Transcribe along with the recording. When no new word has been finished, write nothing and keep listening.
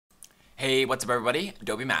Hey, what's up everybody?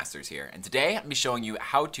 Adobe Masters here, and today I'm going to be showing you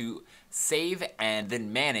how to save and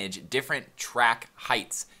then manage different track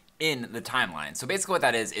heights in the timeline. So basically what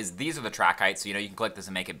that is these are the track heights, so you can click this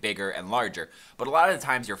and make it bigger and larger. But a lot of the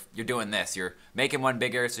times you're doing this, you're making one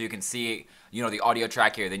bigger so you can see the audio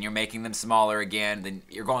track here, then you're making them smaller again, then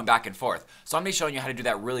you're going back and forth. So I'm going to be showing you how to do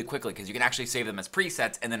that really quickly because you can actually save them as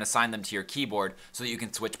presets and then assign them to your keyboard so that you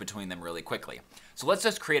can switch between them really quickly. So let's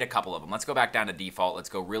just create a couple of them. Let's go back down to default. Let's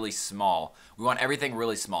go really small. We want everything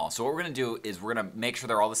really small. So what we're going to do is we're going to make sure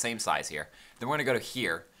they're all the same size here. Then we're going to go to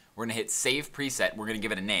here. We're going to hit Save Preset. We're going to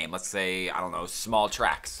give it a name. Let's say, I don't know, Small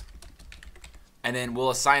Tracks. And then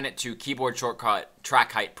we'll assign it to Keyboard Shortcut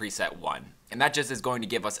Track Height Preset 1. And that just is going to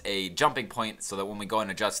give us a jumping point so that when we go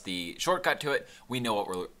and adjust the shortcut to it, we know what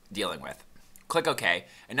we're dealing with. Click OK.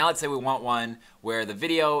 And now let's say we want one where the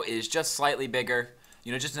video is just slightly bigger.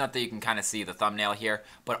 Just enough that you can kind of see the thumbnail here,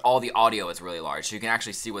 but all the audio is really large, so you can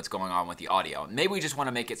actually see what's going on with the audio. Maybe we just want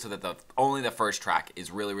to make it so that only the first track is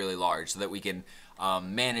really, really large so that we can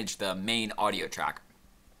manage the main audio track.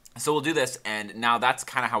 So we'll do this, and now that's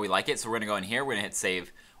kind of how we like it. So we're going to go in here, we're going to hit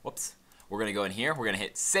Save. Whoops. We're going to go in here, we're going to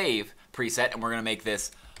hit Save Preset, and we're going to make this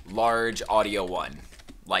Large Audio 1,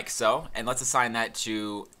 like so. And let's assign that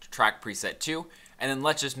to Track Preset 2, and then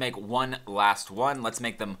let's just make one last one. Let's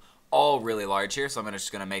make them all really large here, so I'm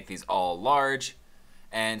just going to make these all large,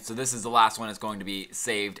 and so this is the last one. Is going to be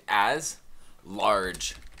saved as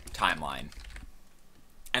Large Timeline,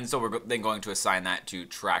 and so we're then going to assign that to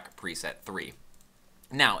Track Preset 3.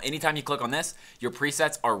 Now, anytime you click on this, your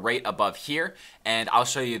presets are right above here, and I'll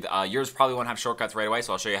show you, yours probably won't have shortcuts right away,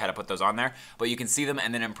 so I'll show you how to put those on there, but you can see them,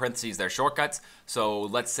 and then in parentheses, they're shortcuts. So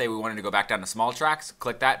let's say we wanted to go back down to small tracks,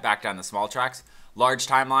 click that, back down to small tracks, large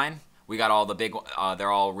timeline. We got all the big,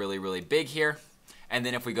 they're all really, really big here. And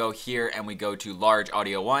then if we go here and we go to large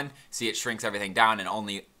audio 1, see it shrinks everything down and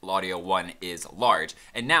only audio 1 is large.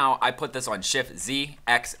 And now I put this on Shift Z,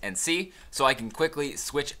 X, and C so I can quickly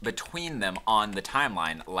switch between them on the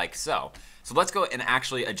timeline like so. So let's go and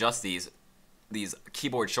actually adjust these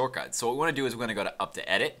keyboard shortcuts. So what we want to do is we're going to go to up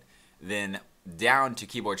to Edit, then down to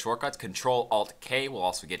keyboard shortcuts. Control-Alt-K will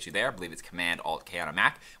also get you there. I believe it's Command-Alt-K on a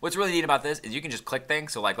Mac. What's really neat about this is you can just click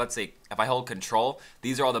things. So like, let's say if I hold Control,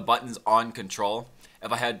 these are all the buttons on Control.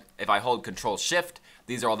 If I hold Control-Shift,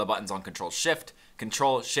 these are all the buttons on Control-Shift.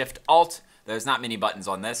 Control-Shift-Alt, there's not many buttons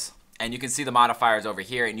on this. And you can see the modifiers over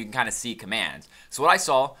here, and you can kind of see commands. So what I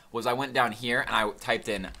saw was I went down here and I typed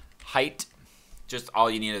in height. Just all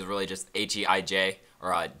you need is really just H-E-I-J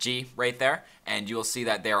or G right there, and you'll see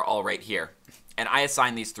that they're all right here. And I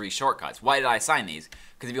assigned these 3 shortcuts. Why did I assign these?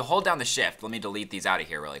 Because if you hold down the Shift, let me delete these out of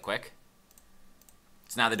here really quick.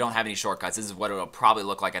 So now they don't have any shortcuts. This is what it'll probably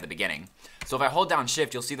look like at the beginning. So if I hold down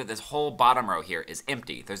Shift, you'll see that this whole bottom row here is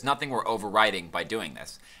empty. There's nothing we're overriding by doing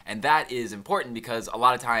this. And that is important because a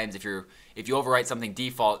lot of times if you overwrite something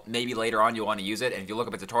default, maybe later on you'll want to use it. And if you look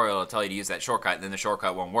up a tutorial, it'll tell you to use that shortcut, and then the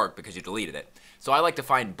shortcut won't work because you deleted it. So I like to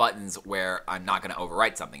find buttons where I'm not going to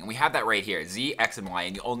overwrite something. And we have that right here, Z, X, and Y,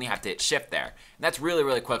 and you only have to hit Shift there. And that's really,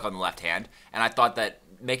 really quick on the left hand. And I thought that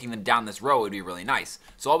making them down this row would be really nice.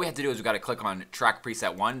 So all we have to do is we've got to click on Track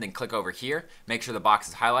Preset 1, then click over here, make sure the box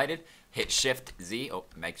is highlighted, hit Shift Z,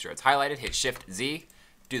 make sure it's highlighted, hit Shift Z,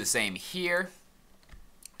 do the same here,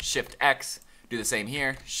 Shift X, do the same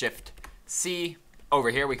here, Shift C.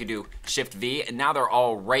 Over here we could do Shift V, and now they're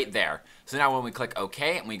all right there. So now when we click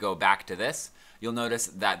OK and we go back to this, you'll notice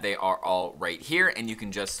that they are all right here, and you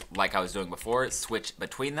can just, like I was doing before, switch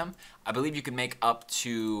between them. I believe you can make up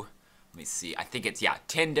to, let me see, I think it's,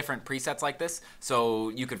 10 different presets like this. So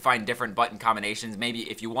you could find different button combinations.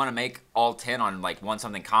 Maybe if you want to make all 10 on like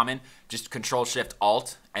something common, just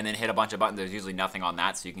Control-Shift-Alt and then hit a bunch of buttons. There's usually nothing on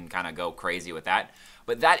that, so you can kind of go crazy with that.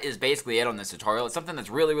 But that is basically it on this tutorial. It's something that's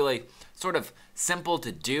really, really sort of simple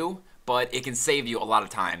to do, but it can save you a lot of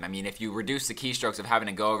time. I mean, if you reduce the keystrokes of having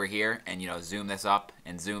to go over here and, zoom this up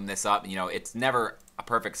and zoom this up, it's never a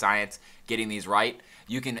perfect science getting these right.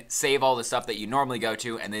 You can save all the stuff that you normally go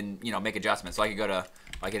to and then, make adjustments. So I could go to,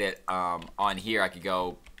 I could hit on here, I could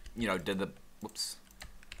go,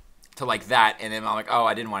 to like that, and then I'm like, oh,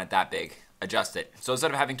 I didn't want it that big. Adjust it. So instead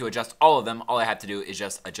of having to adjust all of them, all I have to do is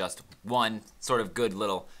just adjust one sort of good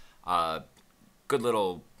little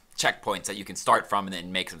checkpoints that you can start from and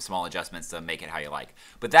then make some small adjustments to make it how you like.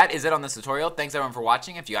 But that is it on this tutorial. Thanks everyone for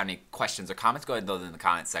watching. If you got any questions or comments, go ahead and throw them in the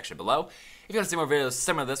comments section below. If you want to see more videos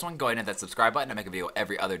similar to this one, go ahead and hit that subscribe button. I make a video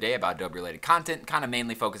every other day about Adobe related content, kind of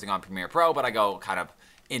mainly focusing on Premiere Pro, but I go kind of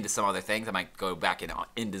into some other things. I might go back in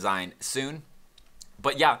InDesign soon.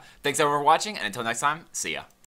 But yeah, thanks everyone for watching, and until next time, see ya.